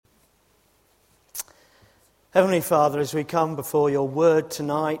Heavenly Father, as we come before your word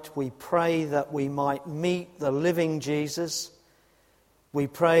tonight, we pray that we might meet the living Jesus. We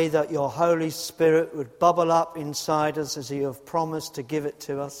pray that your Holy Spirit would bubble up inside us as you have promised to give it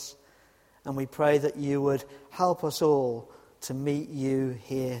to us. And we pray that you would help us all to meet you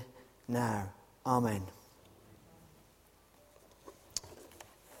here now. Amen.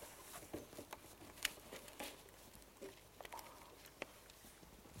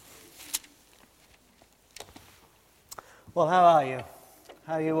 Well, how are you?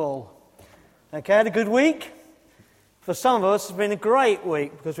 How are you all? Okay, had a good week? For some of us, it's been a great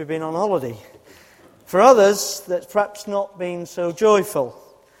week because we've been on holiday. For others, that's perhaps not been so joyful.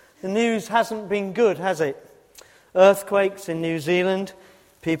 The news hasn't been good, has it? Earthquakes in New Zealand,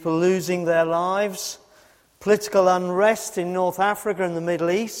 people losing their lives, political unrest in North Africa and the Middle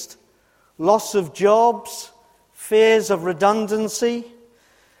East, loss of jobs, fears of redundancy.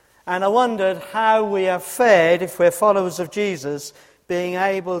 And I wondered how we have fared, if we're followers of Jesus, being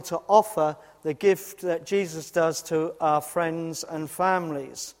able to offer the gift that Jesus does to our friends and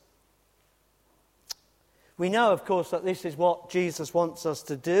families. We know, of course, that this is what Jesus wants us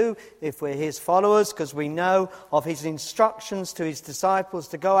to do if we're his followers, because we know of his instructions to his disciples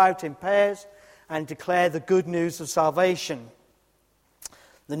to go out in pairs and declare the good news of salvation.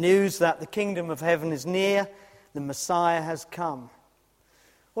 The news that the kingdom of heaven is near, the Messiah has come.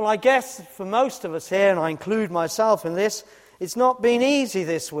 Well, I guess for most of us here, and I include myself in this, it's not been easy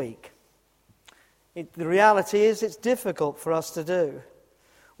this week. The reality is it's difficult for us to do.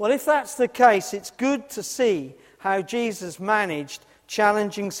 Well, if that's the case, it's good to see how Jesus managed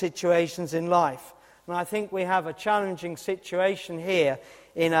challenging situations in life. And I think we have a challenging situation here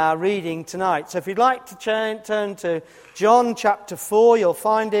in our reading tonight. So if you'd like to turn to John chapter 4, you'll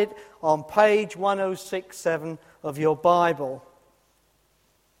find it on page 1067 of your Bible.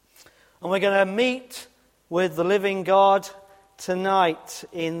 And we're going to meet with the living God tonight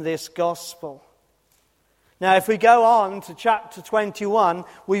in this gospel. Now, if we go on to chapter 21,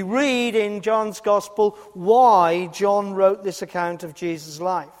 we read in John's gospel why John wrote this account of Jesus'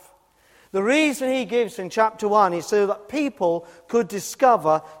 life. The reason he gives in chapter 1 is so that people could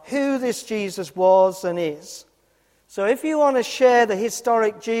discover who this Jesus was and is. So if you want to share the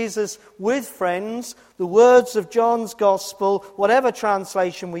historic Jesus with friends, the words of John's gospel, whatever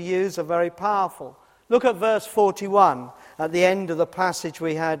translation we use, are very powerful. Look at verse 41 at the end of the passage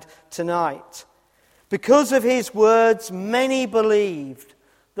we had tonight. Because of his words, many believed.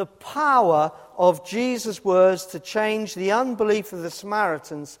 The power of Jesus' words to change the unbelief of the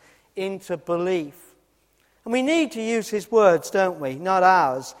Samaritans into belief. And we need to use his words, don't we? Not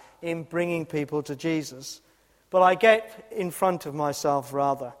ours, in bringing people to Jesus. But I get in front of myself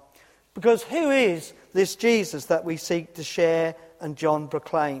rather. Because who is this Jesus that we seek to share and John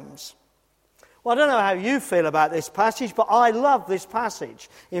proclaims? Well, I don't know how you feel about this passage, but I love this passage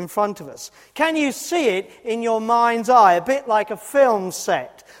in front of us. Can you see it in your mind's eye, a bit like a film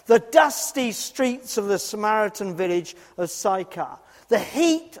set? The dusty streets of the Samaritan village of Sychar. The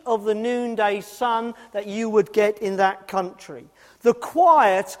heat of the noonday sun that you would get in that country. The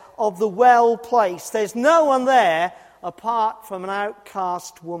quiet of the well place. There's no one there apart from an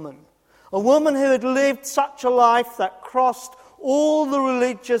outcast woman. A woman who had lived such a life that crossed all the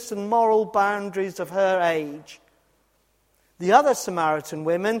religious and moral boundaries of her age. The other Samaritan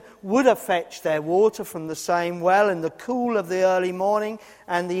women would have fetched their water from the same well in the cool of the early morning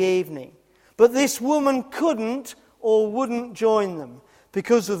and the evening. But this woman couldn't or wouldn't join them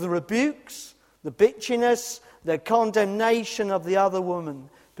because of the rebukes, the bitchiness, the condemnation of the other woman,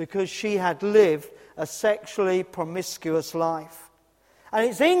 because she had lived a sexually promiscuous life. And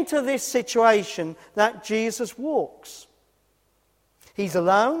it's into this situation that Jesus walks. He's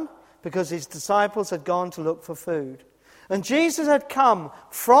alone because his disciples had gone to look for food. And Jesus had come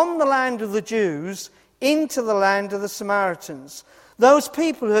from the land of the Jews into the land of the Samaritans. Those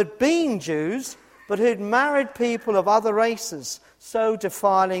people who had been Jews, but who had married people of other races, so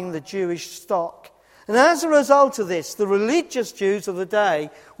defiling the Jewish stock. And as a result of this, the religious Jews of the day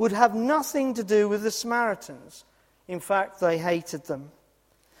would have nothing to do with the Samaritans. In fact, they hated them.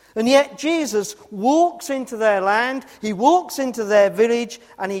 And yet Jesus walks into their land, he walks into their village,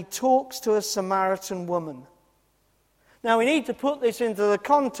 and he talks to a Samaritan woman. Now we need to put this into the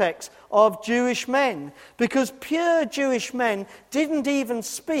context of Jewish men, because pure Jewish men didn't even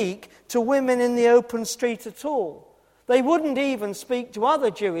speak to women in the open street at all. They wouldn't even speak to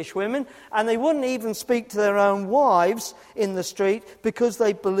other Jewish women, and they wouldn't even speak to their own wives in the street because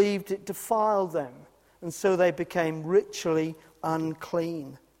they believed it defiled them. And so they became ritually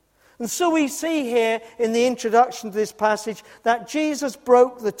unclean. And so we see here in the introduction to this passage that Jesus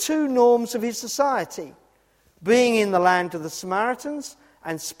broke the two norms of his society. being in the land of the Samaritans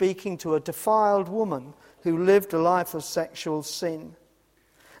and speaking to a defiled woman who lived a life of sexual sin.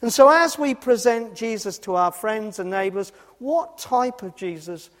 And so as we present Jesus to our friends and neighbours, what type of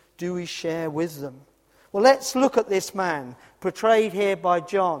Jesus do we share with them? Well, let's look at this man, portrayed here by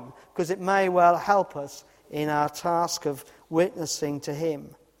John, because it may well help us in our task of witnessing to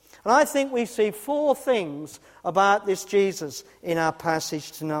him. And I think we see 4 things about this Jesus in our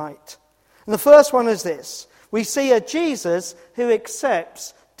passage tonight. And the first one is this. We see a Jesus who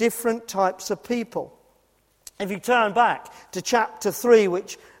accepts different types of people. If you turn back to chapter 3,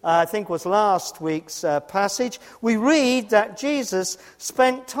 which I think was last week's passage, we read that Jesus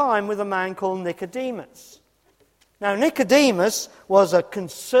spent time with a man called Nicodemus. Now, Nicodemus was a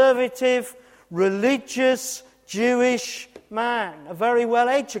conservative, religious, Jewish man, a very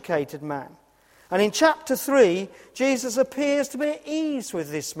well-educated man. And in chapter 3, Jesus appears to be at ease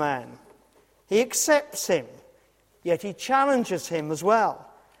with this man. He accepts him, yet he challenges him as well.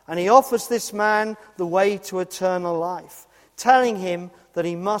 And he offers this man the way to eternal life, telling him that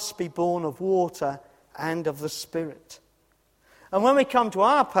he must be born of water and of the Spirit. And when we come to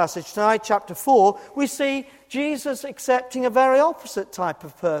our passage tonight, chapter 4, we see Jesus accepting a very opposite type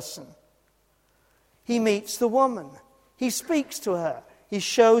of person. He meets the woman. He speaks to her. He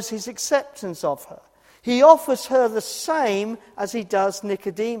shows his acceptance of her. He offers her the same as he does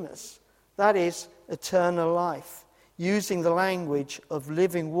Nicodemus. That is, eternal life, using the language of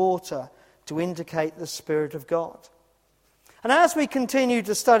living water to indicate the Spirit of God. And as we continue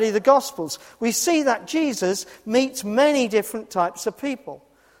to study the Gospels, we see that Jesus meets many different types of people.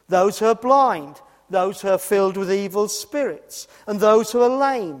 Those who are blind, those who are filled with evil spirits, and those who are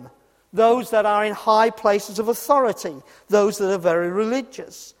lame, those that are in high places of authority, those that are very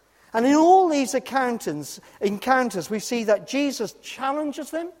religious. And in all these encounters, we see that Jesus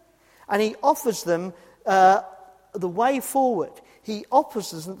challenges them and he offers them the way forward. He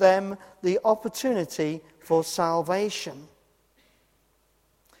offers them the opportunity for salvation.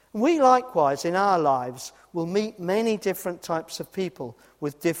 We likewise, in our lives, will meet many different types of people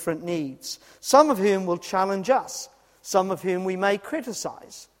with different needs, some of whom will challenge us, some of whom we may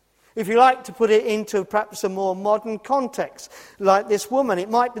criticize. If you like to put it into perhaps a more modern context, like this woman, it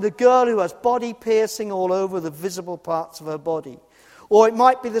might be the girl who has body piercing all over the visible parts of her body. Or it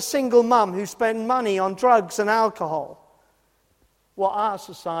might be the single mum who spends money on drugs and alcohol. What our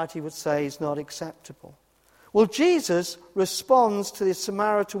society would say is not acceptable. Well, Jesus responds to this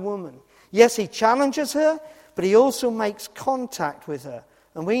Samaritan woman. Yes, he challenges her, but he also makes contact with her.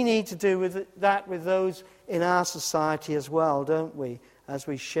 And we need to do that with those in our society as well, don't we? As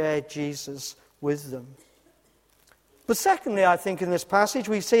we share Jesus with them. But secondly, I think in this passage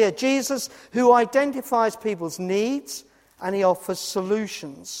we see a Jesus who identifies people's needs and he offers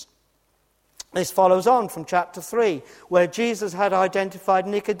solutions. This follows on from chapter 3, where Jesus had identified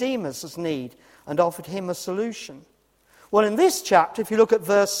Nicodemus' need and offered him a solution. Well, in this chapter, if you look at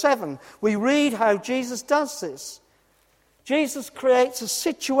verse 7, we read how Jesus does this. Jesus creates a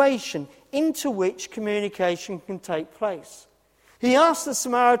situation into which communication can take place. He asks the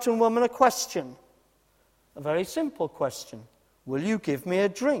Samaritan woman a question, a very simple question. Will you give me a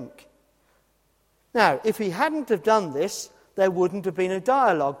drink? Now, if he hadn't have done this, there wouldn't have been a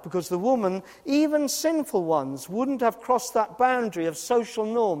dialogue, because the woman, even sinful ones, wouldn't have crossed that boundary of social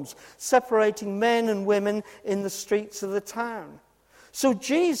norms separating men and women in the streets of the town. So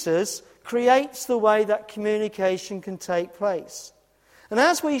Jesus creates the way that communication can take place. And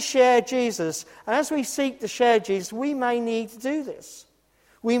as we share Jesus, as we seek to share Jesus, we may need to do this.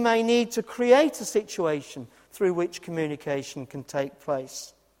 We may need to create a situation through which communication can take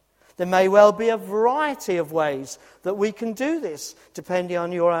place. There may well be a variety of ways that we can do this, depending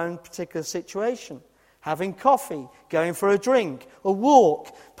on your own particular situation. Having coffee, going for a drink, a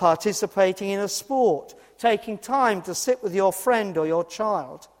walk, participating in a sport, taking time to sit with your friend or your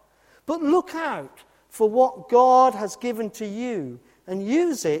child. But look out for what God has given to you and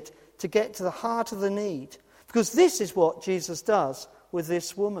use it to get to the heart of the need. Because this is what Jesus does with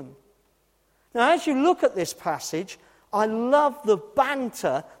this woman. Now, as you look at this passage, I love the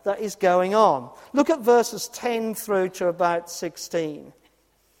banter that is going on. Look at verses 10 through to about 16.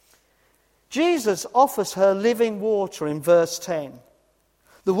 Jesus offers her living water in verse 10.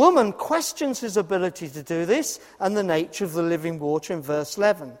 The woman questions his ability to do this and the nature of the living water in verse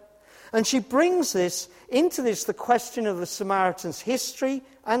 11. And she brings into this the question of the Samaritans' history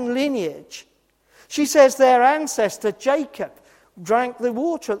and lineage. She says their ancestor Jacob drank the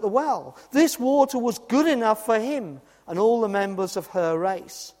water at the well. This water was good enough for him and all the members of her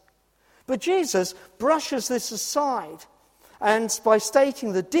race. But Jesus brushes this aside, and by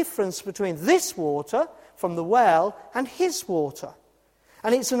stating the difference between this water from the well and his water.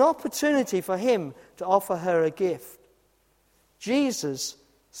 And it's an opportunity for him to offer her a gift. Jesus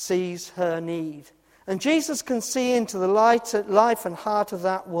sees her need. And Jesus can see into the life and heart of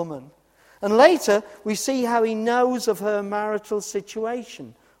that woman. And later, we see how he knows of her marital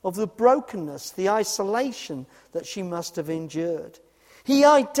situation, of the brokenness, the isolation that she must have endured. He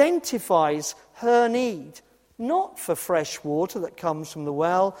identifies her need, not for fresh water that comes from the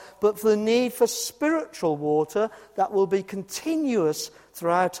well, but for the need for spiritual water that will be continuous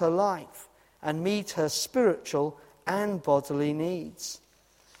throughout her life and meet her spiritual and bodily needs.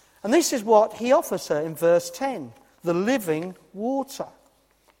 And this is what he offers her in verse 10, the living water.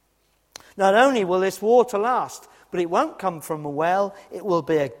 Not only will this water last, but it won't come from a well. It will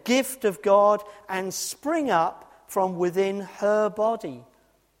be a gift of God and spring up from within her body.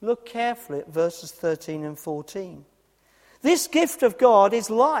 Look carefully at verses 13 and 14. This gift of God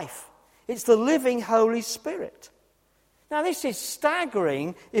is life. It's the living Holy Spirit. Now, this is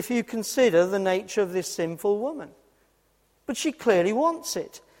staggering if you consider the nature of this sinful woman. But she clearly wants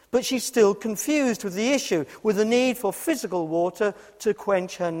it. But she's still confused with the issue, with the need for physical water to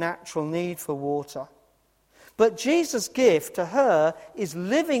quench her natural need for water. But Jesus' gift to her is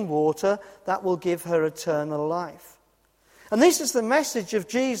living water that will give her eternal life. And this is the message of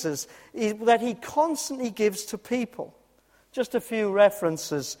Jesus that he constantly gives to people. Just a few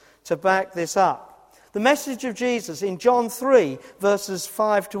references to back this up. The message of Jesus in John 3, verses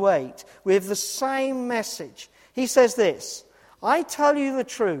 5 to 8, we have the same message. He says this, I tell you the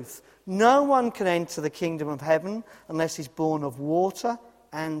truth, no one can enter the kingdom of heaven unless he's born of water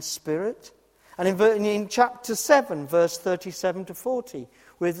and spirit. And in chapter 7, verse 37 to 40,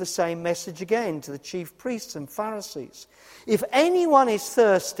 we have the same message again to the chief priests and Pharisees. If anyone is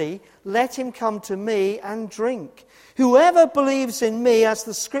thirsty, let him come to me and drink. Whoever believes in me, as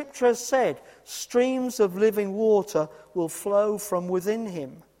the scripture has said, streams of living water will flow from within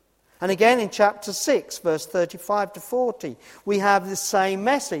him. And again in chapter 6, verse 35 to 40, we have the same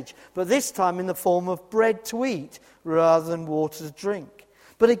message, but this time in the form of bread to eat rather than water to drink.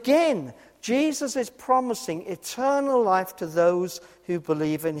 But again, Jesus is promising eternal life to those who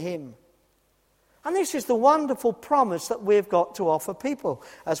believe in him. And this is the wonderful promise that we've got to offer people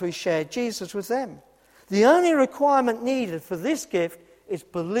as we share Jesus with them. The only requirement needed for this gift is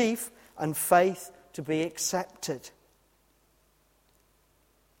belief and faith to be accepted.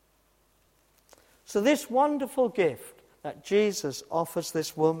 So this wonderful gift that Jesus offers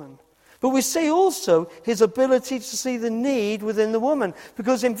this woman. But we see also his ability to see the need within the woman.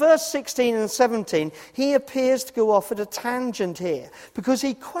 Because in verse 16 and 17, he appears to go off at a tangent here. Because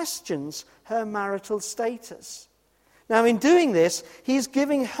he questions her marital status. Now in doing this, he's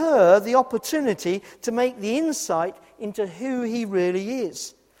giving her the opportunity to make the insight into who he really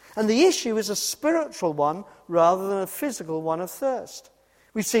is. And the issue is a spiritual one rather than a physical one of thirst.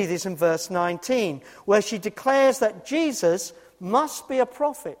 We see this in verse 19, where she declares that Jesus must be a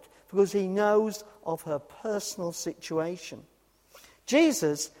prophet because he knows of her personal situation.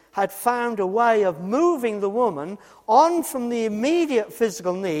 Jesus had found a way of moving the woman on from the immediate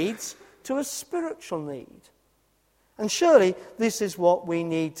physical needs to a spiritual need. And surely this is what we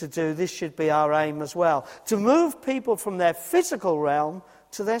need to do. This should be our aim as well, to move people from their physical realm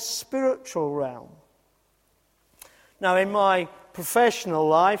to their spiritual realm. Now, in my professional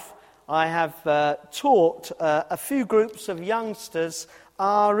life, I have taught a few groups of youngsters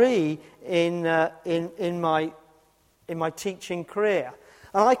RE in my teaching career.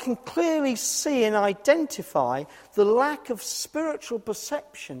 And I can clearly see and identify the lack of spiritual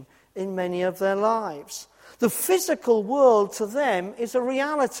perception in many of their lives. The physical world to them is a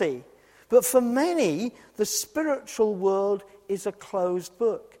reality. But for many, the spiritual world is a closed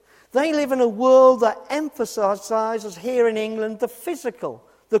book. They live in a world that emphasizes here in England the physical,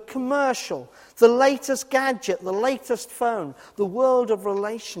 the commercial, the latest gadget, the latest phone, the world of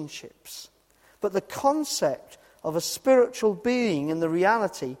relationships. But the concept of a spiritual being and the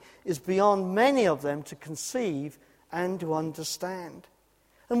reality is beyond many of them to conceive and to understand.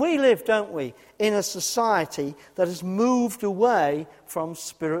 And we live, don't we, in a society that has moved away from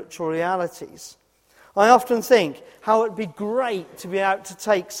spiritual realities. I often think how it would be great to be able to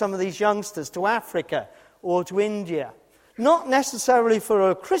take some of these youngsters to Africa or to India. Not necessarily for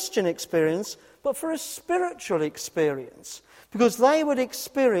a Christian experience, but for a spiritual experience. Because they would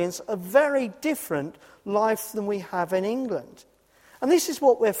experience a very different life than we have in England. And this is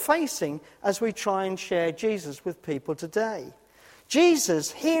what we're facing as we try and share Jesus with people today.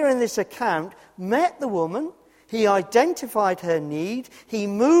 Jesus, here in this account, met the woman. He identified her need. He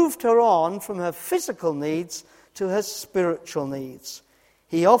moved her on from her physical needs to her spiritual needs.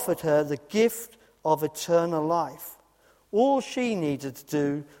 He offered her the gift of eternal life. All she needed to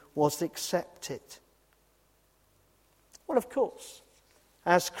do was accept it. Well, of course,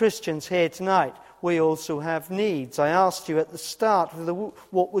 as Christians here tonight, we also have needs. I asked you at the start,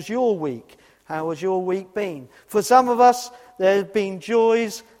 what was your week? How has your week been? For some of us, there have been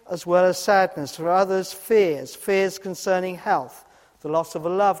joys as well as sadness. For others, fears concerning health, the loss of a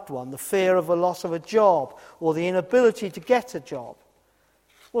loved one, the fear of a loss of a job, or the inability to get a job.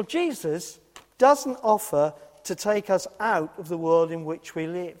 Well, Jesus doesn't offer to take us out of the world in which we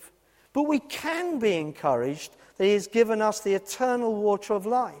live. But we can be encouraged that he has given us the eternal water of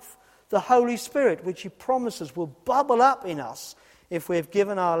life, the Holy Spirit, which he promises will bubble up in us if we have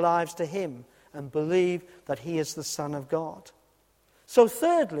given our lives to him and believe that he is the Son of God. So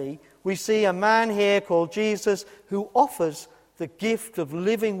thirdly, we see a man here called Jesus who offers the gift of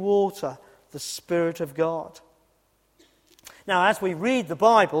living water, the Spirit of God. Now, as we read the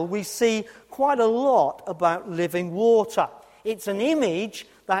Bible, we see quite a lot about living water. It's an image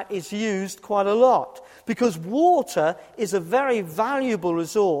that is used quite a lot because water is a very valuable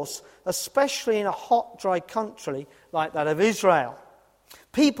resource, especially in a hot, dry country like that of Israel.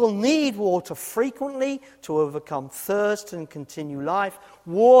 People need water frequently to overcome thirst and continue life.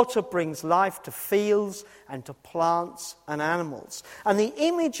 Water brings life to fields and to plants and animals. And the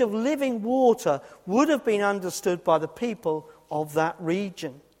image of living water would have been understood by the people of that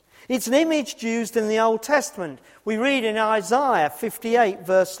region. It's an image used in the Old Testament. We read in Isaiah 58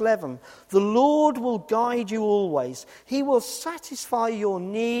 verse 11, "The Lord will guide you always. He will satisfy your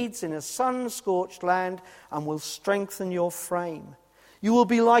needs in a sun-scorched land and will strengthen your frame. You will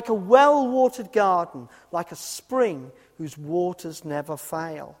be like a well-watered garden, like a spring whose waters never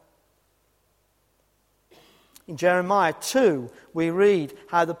fail." In Jeremiah 2, we read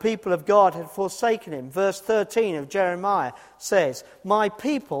how the people of God had forsaken him. Verse 13 of Jeremiah says, "My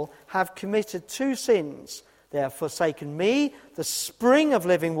people have committed two sins. They have forsaken me, the spring of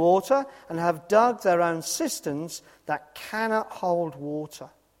living water, and have dug their own cisterns that cannot hold water."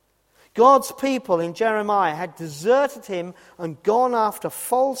 God's people in Jeremiah had deserted him and gone after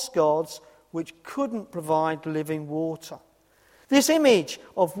false gods which couldn't provide living water. This image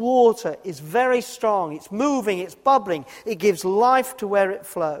of water is very strong. It's moving, it's bubbling. It gives life to where it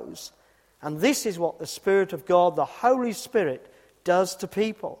flows. And this is what the Spirit of God, the Holy Spirit, does to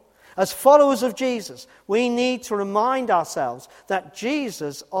people. As followers of Jesus, we need to remind ourselves that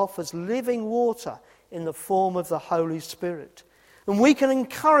Jesus offers living water in the form of the Holy Spirit. And we can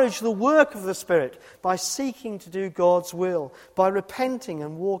encourage the work of the Spirit by seeking to do God's will, by repenting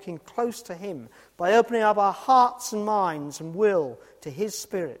and walking close to him, by opening up our hearts and minds and will to his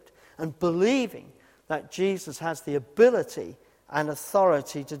Spirit, and believing that Jesus has the ability and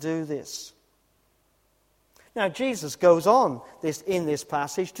authority to do this. Now, Jesus goes on in this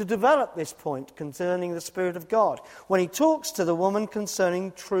passage to develop this point concerning the Spirit of God when he talks to the woman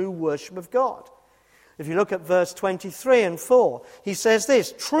concerning true worship of God. If you look at verse 23 and 4, he says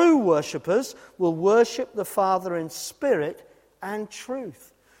this, "True worshippers will worship the Father in spirit and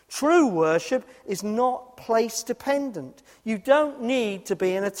truth." True worship is not place-dependent. You don't need to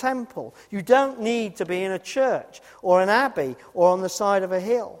be in a temple. You don't need to be in a church or an abbey or on the side of a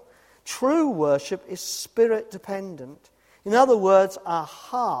hill. True worship is spirit-dependent. In other words, our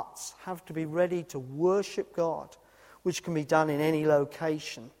hearts have to be ready to worship God, which can be done in any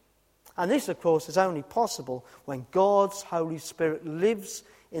location. And this, of course, is only possible when God's Holy Spirit lives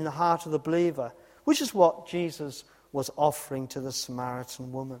in the heart of the believer, which is what Jesus was offering to the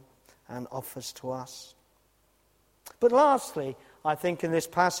Samaritan woman and offers to us. But lastly, I think in this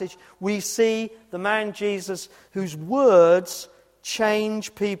passage, we see the man Jesus whose words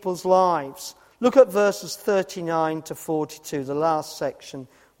change people's lives. Look at verses 39 to 42, the last section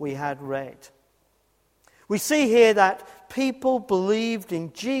we had read. We see here that people believed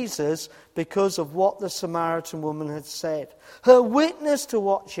in Jesus because of what the Samaritan woman had said. Her witness to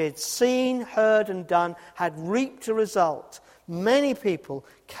what she had seen, heard and done had reaped a result. Many people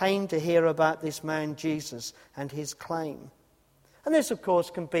came to hear about this man Jesus and his claim. And this, of course,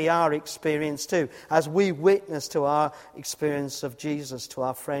 can be our experience too, as we witness to our experience of Jesus to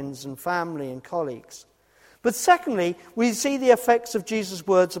our friends and family and colleagues. But secondly, we see the effects of Jesus'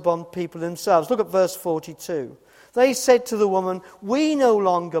 words upon people themselves. Look at verse 42. They said to the woman, "We no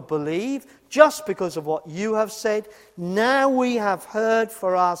longer believe just because of what you have said. Now we have heard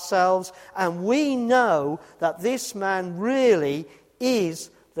for ourselves, and we know that this man really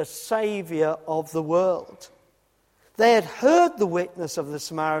is the Saviour of the world." They had heard the witness of the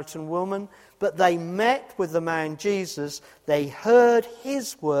Samaritan woman, but they met with the man Jesus. They heard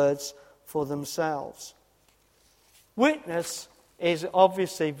his words for themselves. Witness is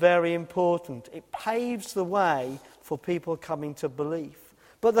obviously very important. It paves the way for people coming to belief.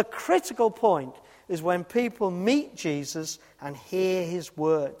 But the critical point is when people meet Jesus and hear his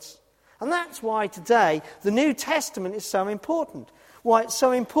words. And that's why today the New Testament is so important. Why it's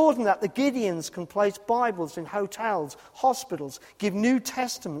so important that the Gideons can place Bibles in hotels, hospitals, give New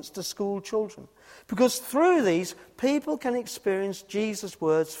Testaments to school children. Because through these, people can experience Jesus'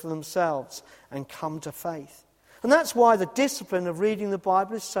 words for themselves and come to faith. And that's why the discipline of reading the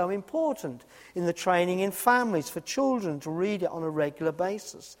Bible is so important in the training in families for children to read it on a regular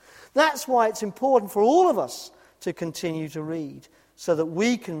basis. That's why it's important for all of us to continue to read so that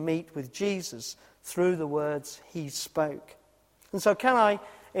we can meet with Jesus through the words he spoke. And so can I,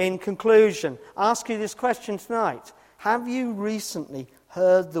 in conclusion, ask you this question tonight? Have you recently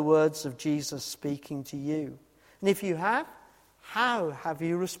heard the words of Jesus speaking to you? And if you have, how have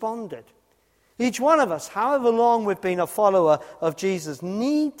you responded? Each one of us, however long we've been a follower of Jesus,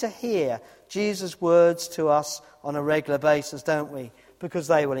 need to hear Jesus' words to us on a regular basis, don't we? Because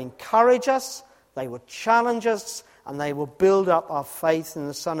they will encourage us, they will challenge us, and they will build up our faith in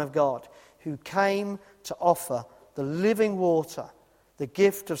the Son of God, who came to offer the living water, the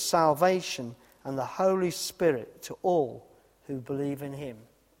gift of salvation, and the Holy Spirit to all who believe in him.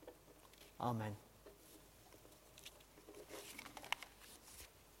 Amen.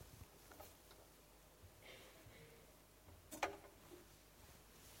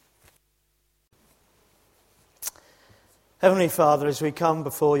 Heavenly Father, as we come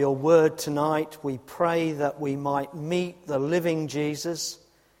before your word tonight, we pray that we might meet the living Jesus.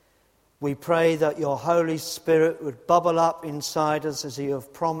 We pray that your Holy Spirit would bubble up inside us as you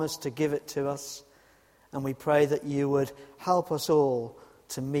have promised to give it to us. And we pray that you would help us all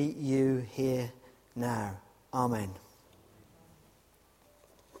to meet you here now. Amen.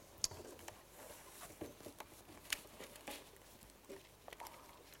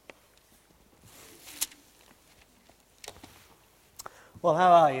 Well,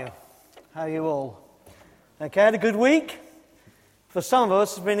 how are you? How are you all? Okay, had a good week? For some of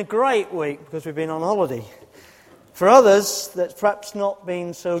us, it's been a great week because we've been on holiday. For others, that's perhaps not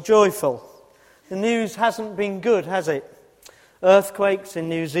been so joyful. The news hasn't been good, has it? Earthquakes in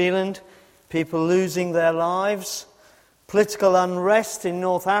New Zealand, people losing their lives, political unrest in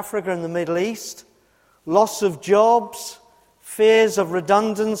North Africa and the Middle East, loss of jobs, fears of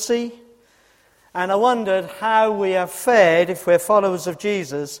redundancy. And I wondered how we have fared, if we're followers of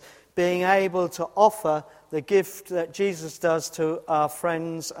Jesus, being able to offer the gift that Jesus does to our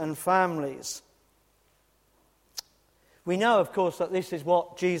friends and families. We know, of course, that this is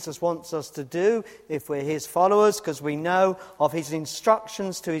what Jesus wants us to do if we're his followers, because we know of his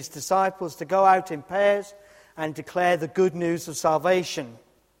instructions to his disciples to go out in pairs and declare the good news of salvation.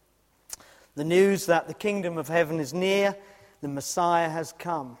 The news that the kingdom of heaven is near, the Messiah has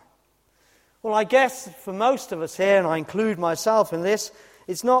come. Well, I guess for most of us here, and I include myself in this,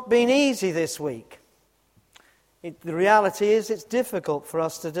 it's not been easy this week. The reality is it's difficult for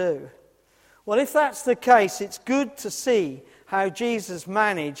us to do. Well, if that's the case, it's good to see how Jesus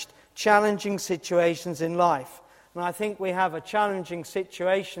managed challenging situations in life. And I think we have a challenging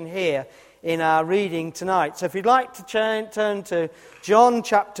situation here in our reading tonight. So if you'd like to turn to John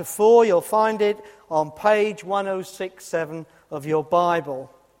chapter 4, you'll find it on page 1067 of your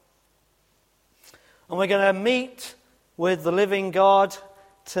Bible. And we're going to meet with the living God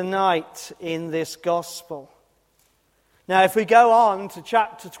tonight in this gospel. Now, if we go on to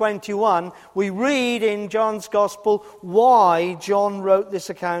chapter 21, we read in John's gospel why John wrote this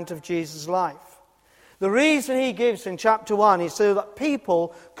account of Jesus' life. The reason he gives in chapter 1 is so that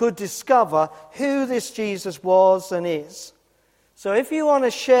people could discover who this Jesus was and is. So if you want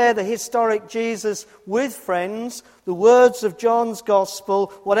to share the historic Jesus with friends, the words of John's gospel,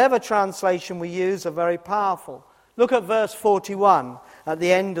 whatever translation we use, are very powerful. Look at verse 41 at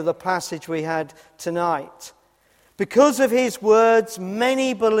the end of the passage we had tonight. Because of his words,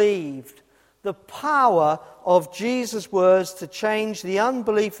 many believed. The power of Jesus' words to change the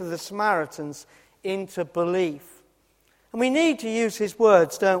unbelief of the Samaritans into belief. And we need to use his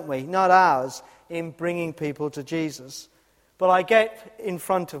words, don't we? Not ours, in bringing people to Jesus. But I get in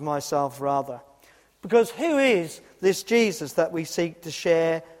front of myself rather. Because who is this Jesus that we seek to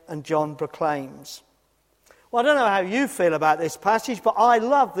share and John proclaims? Well, I don't know how you feel about this passage, but I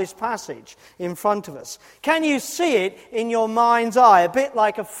love this passage in front of us. Can you see it in your mind's eye, a bit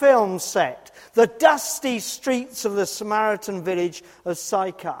like a film set? The dusty streets of the Samaritan village of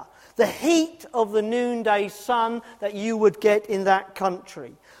Sychar. The heat of the noonday sun that you would get in that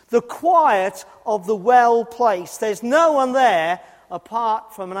country. The quiet of the well place. There's no one there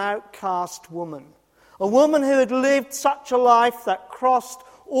apart from an outcast woman. A woman who had lived such a life that crossed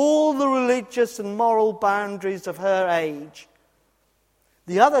all the religious and moral boundaries of her age.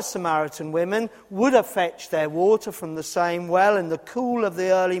 The other Samaritan women would have fetched their water from the same well in the cool of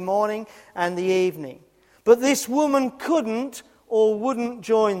the early morning and the evening. But this woman couldn't or wouldn't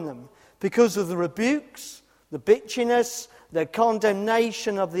join them because of the rebukes, the bitchiness, the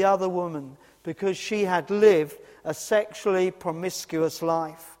condemnation of the other woman, because she had lived a sexually promiscuous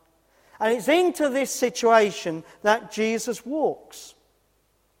life. And it's into this situation that Jesus walks.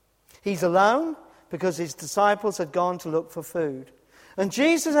 He's alone because his disciples had gone to look for food. And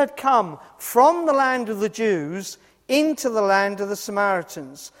Jesus had come from the land of the Jews into the land of the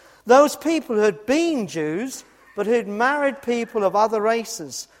Samaritans. Those people who had been Jews, but who had married people of other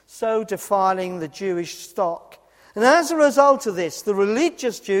races, so defiling the Jewish stock. And as a result of this, the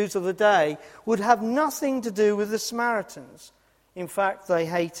religious Jews of the day would have nothing to do with the Samaritans. In fact, they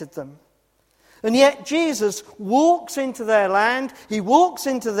hated them. And yet Jesus walks into their land, he walks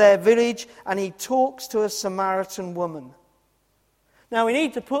into their village, and he talks to a Samaritan woman. Now we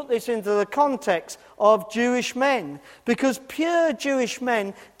need to put this into the context of Jewish men, because pure Jewish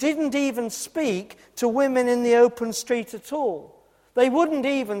men didn't even speak to women in the open street at all. They wouldn't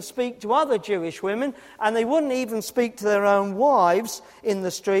even speak to other Jewish women, and they wouldn't even speak to their own wives in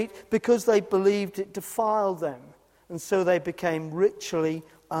the street because they believed it defiled them. And so they became ritually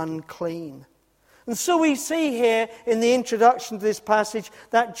unclean. And so we see here in the introduction to this passage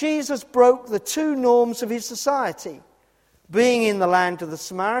that Jesus broke the two norms of his society, being in the land of the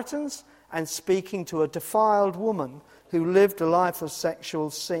Samaritans and speaking to a defiled woman who lived a life of sexual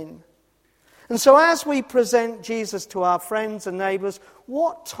sin. And so as we present Jesus to our friends and neighbours,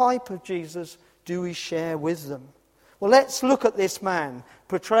 what type of Jesus do we share with them? Well, let's look at this man,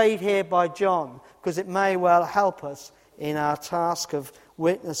 portrayed here by John, because it may well help us in our task of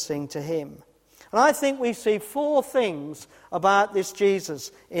witnessing to him. And I think we see four things about this Jesus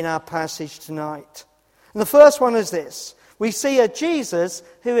in our passage tonight. And the first one is this. We see a Jesus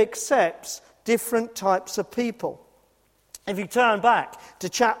who accepts different types of people. If you turn back to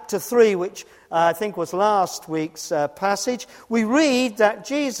chapter 3, which I think was last week's passage, we read that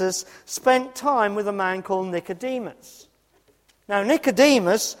Jesus spent time with a man called Nicodemus. Now,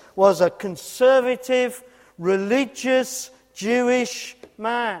 Nicodemus was a conservative, religious, Jewish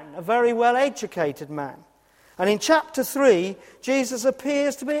man, a very well-educated man. And in chapter 3, Jesus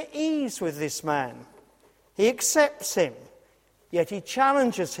appears to be at ease with this man. He accepts him, yet he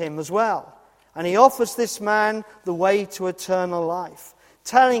challenges him as well. And he offers this man the way to eternal life,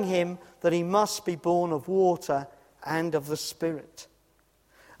 telling him that he must be born of water and of the Spirit.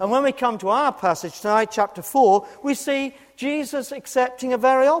 And when we come to our passage tonight, chapter 4, we see Jesus accepting a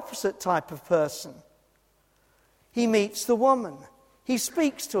very opposite type of person. He meets the woman. He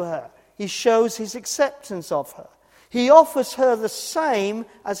speaks to her. He shows his acceptance of her. He offers her the same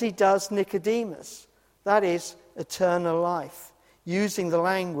as he does Nicodemus. That is, eternal life, using the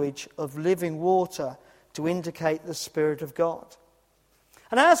language of living water to indicate the Spirit of God.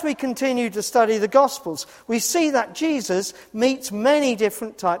 And as we continue to study the Gospels, we see that Jesus meets many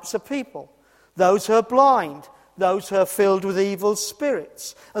different types of people. Those who are blind, those who are filled with evil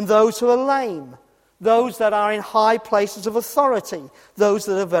spirits, and those who are lame, those that are in high places of authority, those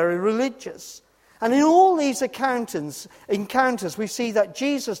that are very religious. And in all these encounters, we see that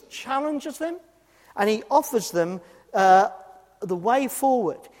Jesus challenges them and he offers them the way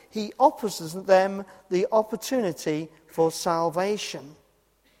forward. He offers them the opportunity for salvation.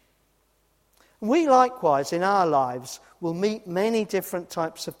 We likewise, in our lives, will meet many different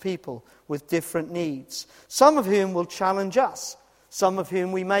types of people with different needs, some of whom will challenge us, some of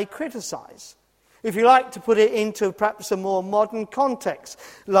whom we may criticize. If you like to put it into perhaps a more modern context,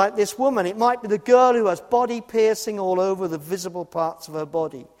 like this woman, it might be the girl who has body piercing all over the visible parts of her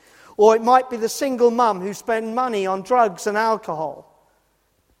body. Or it might be the single mum who spends money on drugs and alcohol.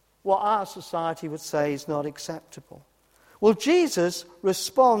 What our society would say is not acceptable. Well, Jesus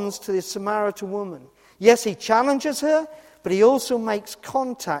responds to the Samaritan woman. Yes, he challenges her, but he also makes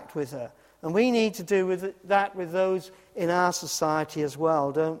contact with her. And we need to do that with those in our society as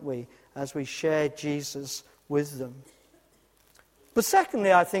well, don't we? As we share Jesus with them. But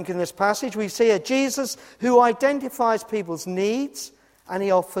secondly, I think in this passage we see a Jesus who identifies people's needs and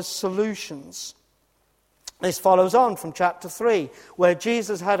he offers solutions. This follows on from chapter 3, where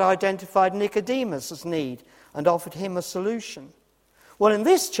Jesus had identified Nicodemus' need and offered him a solution. Well, in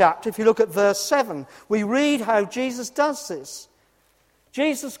this chapter, if you look at verse 7, we read how Jesus does this.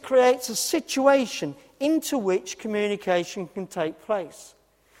 Jesus creates a situation into which communication can take place.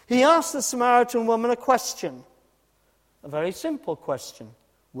 He asks the Samaritan woman a question, a very simple question.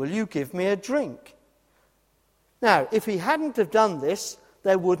 Will you give me a drink? Now, if he hadn't have done this,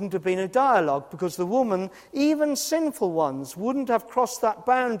 there wouldn't have been a dialogue, because the woman, even sinful ones, wouldn't have crossed that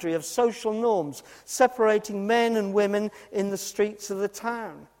boundary of social norms separating men and women in the streets of the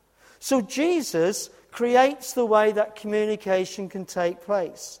town. So Jesus creates the way that communication can take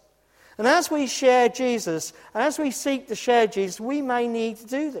place. And as we share Jesus, as we seek to share Jesus, we may need to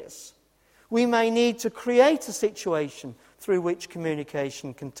do this. We may need to create a situation through which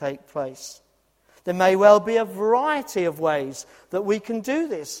communication can take place. There may well be a variety of ways that we can do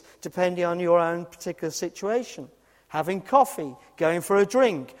this, depending on your own particular situation. Having coffee, going for a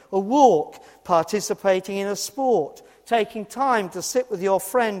drink, a walk, participating in a sport, taking time to sit with your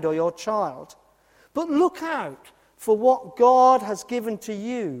friend or your child. But look out for what God has given to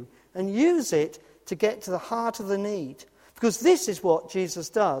you and use it to get to the heart of the need. Because this is what Jesus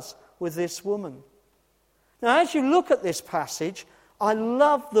does with this woman. Now, as you look at this passage, I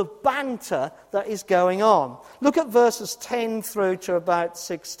love the banter that is going on. Look at verses 10 through to about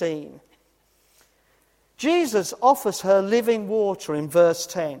 16. Jesus offers her living water in verse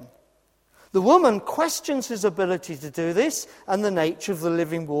 10. The woman questions his ability to do this and the nature of the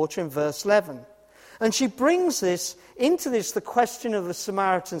living water in verse 11. And she brings into this the question of the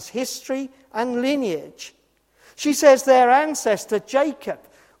Samaritans' history and lineage. She says their ancestor Jacob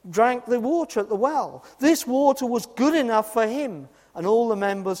drank the water at the well. This water was good enough for him and all the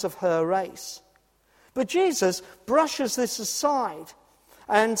members of her race. But Jesus brushes this aside,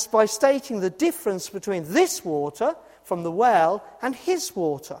 and by stating the difference between this water from the well and his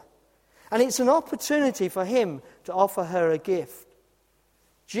water. And it's an opportunity for him to offer her a gift.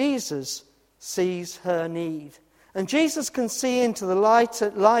 Jesus sees her need. And Jesus can see into the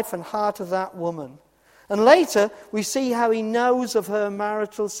life and heart of that woman. And later, we see how he knows of her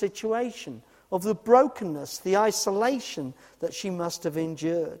marital situation, of the brokenness, the isolation that she must have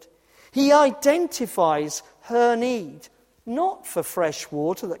endured. He identifies her need, not for fresh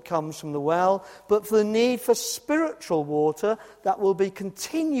water that comes from the well, but for the need for spiritual water that will be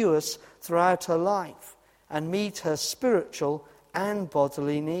continuous throughout her life and meet her spiritual and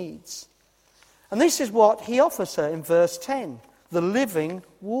bodily needs. And this is what he offers her in verse 10, the living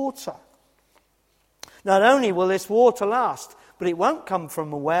water. Not only will this water last, but it won't come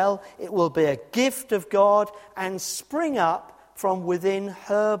from a well. It will be a gift of God and spring up from within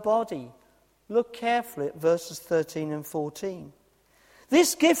her body. Look carefully at verses 13 and 14.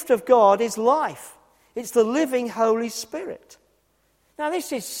 This gift of God is life. It's the living Holy Spirit. Now,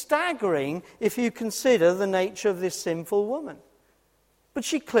 this is staggering if you consider the nature of this sinful woman. But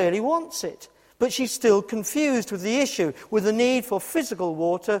she clearly wants it. But she's still confused with the issue, with the need for physical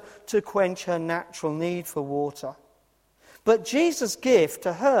water to quench her natural need for water. But Jesus' gift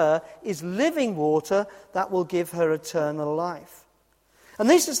to her is living water that will give her eternal life. And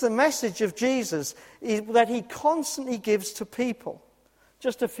this is the message of Jesus, that he constantly gives to people.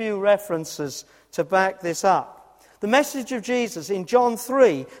 Just a few references to back this up. The message of Jesus in John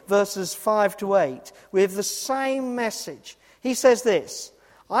 3, verses 5 to 8, we have the same message. He says this,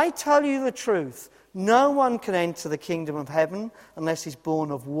 I tell you the truth, no one can enter the kingdom of heaven unless he's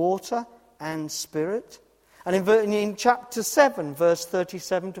born of water and spirit. And in chapter 7, verse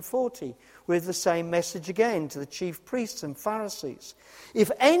 37 to 40, we have the same message again to the chief priests and Pharisees.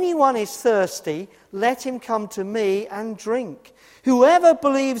 If anyone is thirsty, let him come to me and drink. Whoever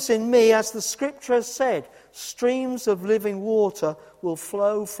believes in me, as the scripture has said, streams of living water will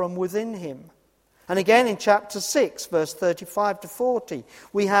flow from within him. And again in chapter 6, verse 35 to 40,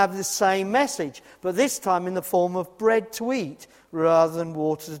 we have the same message, but this time in the form of bread to eat rather than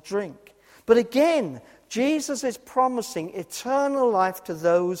water to drink. But again, Jesus is promising eternal life to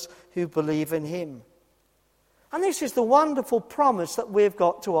those who believe in him. And this is the wonderful promise that we've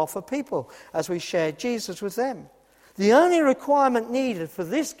got to offer people as we share Jesus with them. The only requirement needed for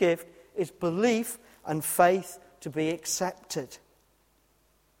this gift is belief and faith to be accepted.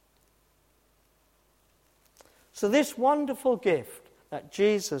 So this wonderful gift that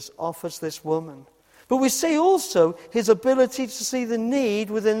Jesus offers this woman. But we see also his ability to see the need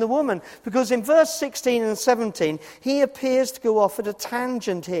within the woman. Because in verse 16 and 17, he appears to go off at a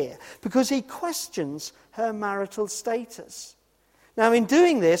tangent here. Because he questions her marital status. Now in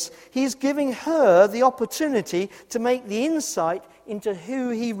doing this, he's giving her the opportunity to make the insight into who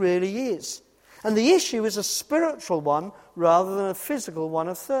he really is. And the issue is a spiritual one rather than a physical one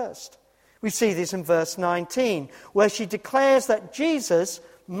of thirst. We see this in verse 19, where she declares that Jesus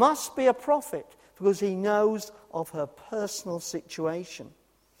must be a prophet because he knows of her personal situation.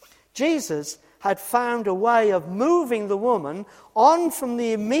 Jesus had found a way of moving the woman on from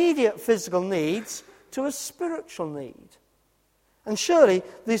the immediate physical needs to a spiritual need. And surely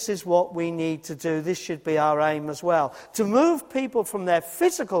this is what we need to do. This should be our aim as well. To move people from their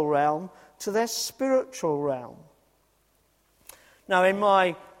physical realm to their spiritual realm. Now, in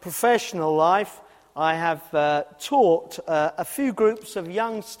my professional life, I have taught a few groups of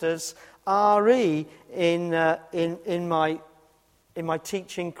youngsters RE in my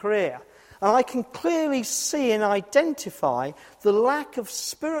teaching career. And I can clearly see and identify the lack of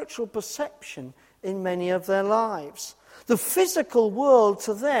spiritual perception in many of their lives. The physical world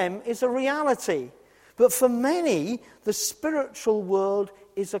to them is a reality. But for many, the spiritual world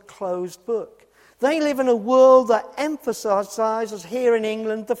is a closed book. They live in a world that emphasizes here in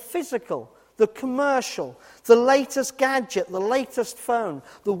England the physical, the commercial, the latest gadget, the latest phone,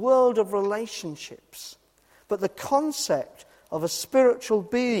 the world of relationships. But the concept of a spiritual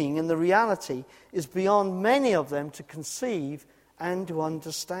being and the reality is beyond many of them to conceive and to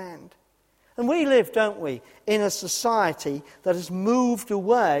understand. And we live, don't we, in a society that has moved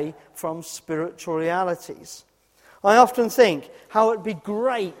away from spiritual realities. I often think how it would be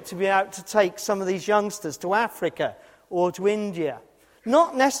great to be able to take some of these youngsters to Africa or to India.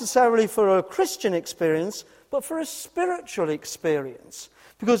 Not necessarily for a Christian experience, but for a spiritual experience.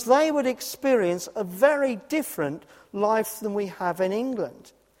 Because they would experience a very different life than we have in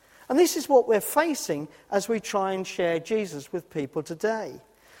England. And this is what we're facing as we try and share Jesus with people today.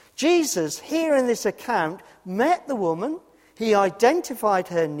 Jesus, here in this account, met the woman. He identified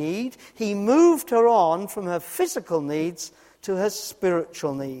her need. He moved her on from her physical needs to her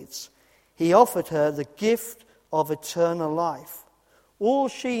spiritual needs. He offered her the gift of eternal life. All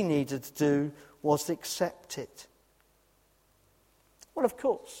she needed to do was accept it. Well, of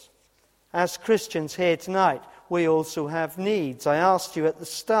course, as Christians here tonight, we also have needs. I asked you at the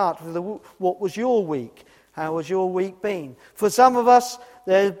start, what was your week? How has your week been? For some of us,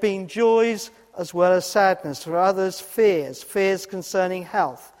 there have been joys as well as sadness. For others, fears concerning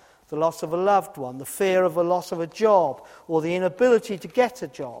health, the loss of a loved one, the fear of the loss of a job, or the inability to get a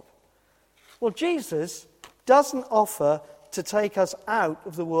job. Well, Jesus doesn't offer to take us out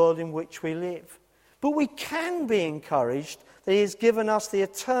of the world in which we live. But we can be encouraged that he has given us the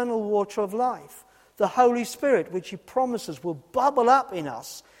eternal water of life, the Holy Spirit, which he promises will bubble up in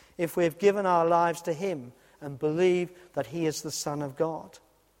us if we have given our lives to him and believe that he is the Son of God.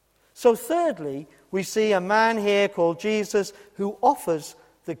 So thirdly, we see a man here called Jesus who offers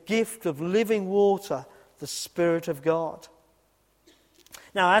the gift of living water, the Spirit of God.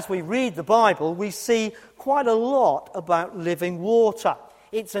 Now, as we read the Bible, we see quite a lot about living water.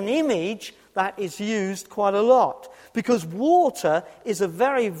 It's an image that is used quite a lot because water is a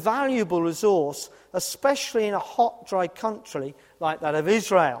very valuable resource, especially in a hot, dry country like that of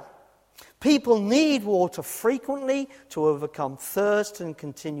Israel. People need water frequently to overcome thirst and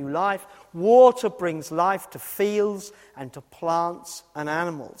continue life. Water brings life to fields and to plants and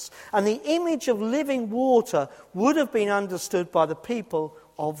animals. And the image of living water would have been understood by the people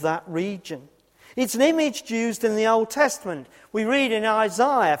of that region. It's an image used in the Old Testament. We read in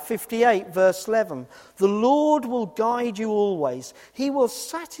Isaiah 58 verse 11, "The Lord will guide you always. He will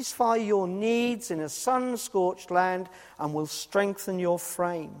satisfy your needs in a sun-scorched land and will strengthen your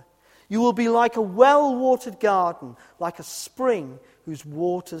frame. You will be like a well-watered garden, like a spring whose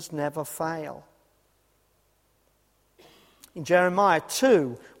waters never fail." In Jeremiah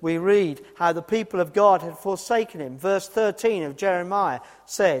 2, we read how the people of God had forsaken him. Verse 13 of Jeremiah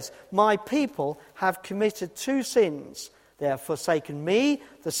says, "My people have committed two sins. They have forsaken me,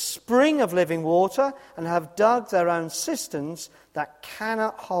 the spring of living water, and have dug their own cisterns that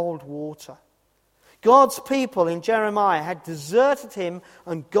cannot hold water." God's people in Jeremiah had deserted him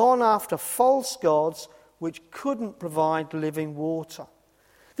and gone after false gods which couldn't provide living water.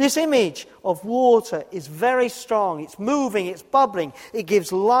 This image of water is very strong. It's moving, it's bubbling. It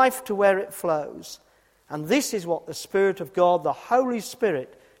gives life to where it flows. And this is what the Spirit of God, the Holy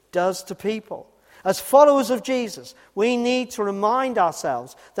Spirit, does to people. As followers of Jesus, we need to remind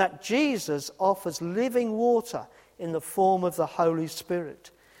ourselves that Jesus offers living water in the form of the Holy Spirit.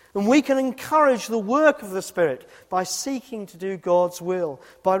 And we can encourage the work of the Spirit by seeking to do God's will,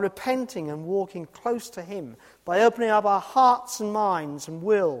 by repenting and walking close to him, by opening up our hearts and minds and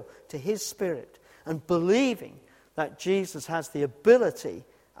will to his Spirit, and believing that Jesus has the ability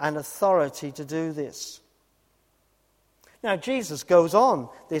and authority to do this. Now, Jesus goes on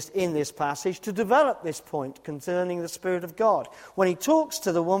in this passage to develop this point concerning the Spirit of God when he talks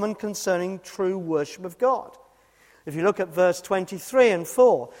to the woman concerning true worship of God. If you look at verse 23 and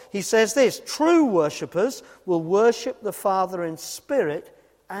 4, he says this, "True worshippers will worship the Father in spirit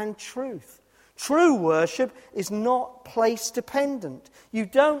and truth." True worship is not place dependent. You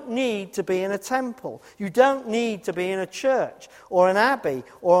don't need to be in a temple. You don't need to be in a church or an abbey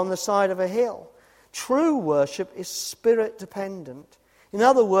or on the side of a hill. True worship is spirit dependent. In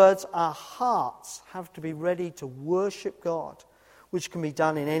other words, our hearts have to be ready to worship God, which can be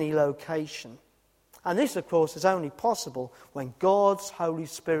done in any location. And this, of course, is only possible when God's Holy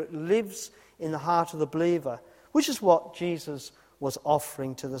Spirit lives in the heart of the believer, which is what Jesus was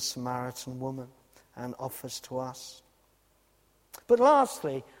offering to the Samaritan woman and offers to us. But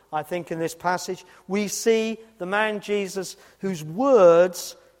lastly, I think in this passage, we see the man Jesus whose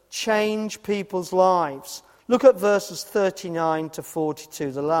words change people's lives. Look at verses 39 to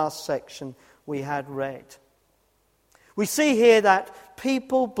 42, the last section we had read. We see here that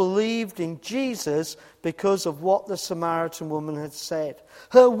people believed in Jesus because of what the Samaritan woman had said.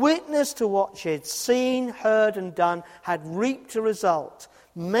 Her witness to what she had seen, heard and done had reaped a result.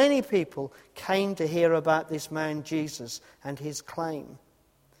 Many people came to hear about this man Jesus and his claim.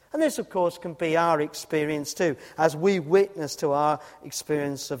 And this, of course, can be our experience too, as we witness to our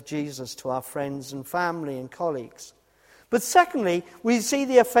experience of Jesus to our friends and family and colleagues. But secondly, we see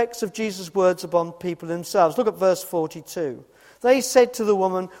the effects of Jesus' words upon people themselves. Look at verse 42. They said to the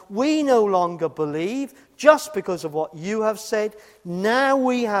woman, "We no longer believe just because of what you have said. Now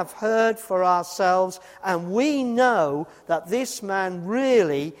we have heard for ourselves, and we know that this man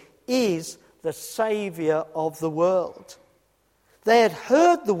really is the Saviour of the world." They had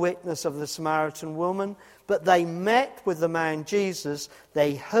heard the witness of the Samaritan woman, but they met with the man Jesus.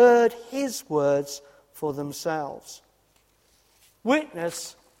 They heard his words for themselves.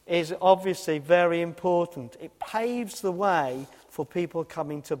 Witness is obviously very important. It paves the way for people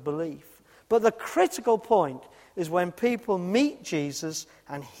coming to belief. But the critical point is when people meet Jesus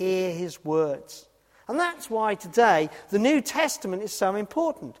and hear his words. And that's why today the New Testament is so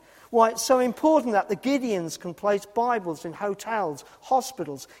important. Why it's so important that the Gideons can place Bibles in hotels,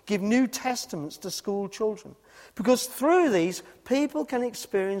 hospitals, give New Testaments to school children. Because through these, people can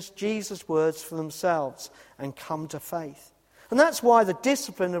experience Jesus' words for themselves and come to faith. And that's why the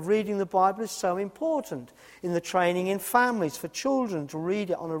discipline of reading the Bible is so important in the training in families for children to read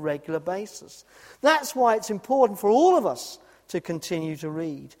it on a regular basis. That's why it's important for all of us to continue to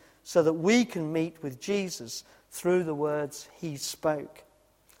read so that we can meet with Jesus through the words he spoke.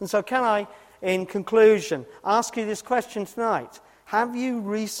 And so can I, in conclusion, ask you this question tonight? Have you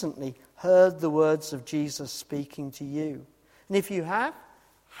recently heard the words of Jesus speaking to you? And if you have,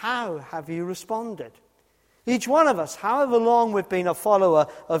 how have you responded? Each one of us, however long we've been a follower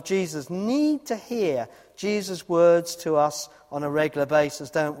of Jesus, need to hear Jesus' words to us on a regular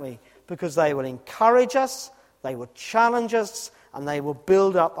basis, don't we? Because they will encourage us, they will challenge us, and they will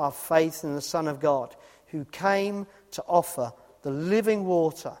build up our faith in the Son of God, who came to offer the living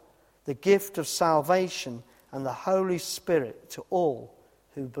water, the gift of salvation, and the Holy Spirit to all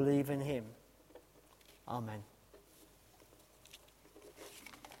who believe in him. Amen.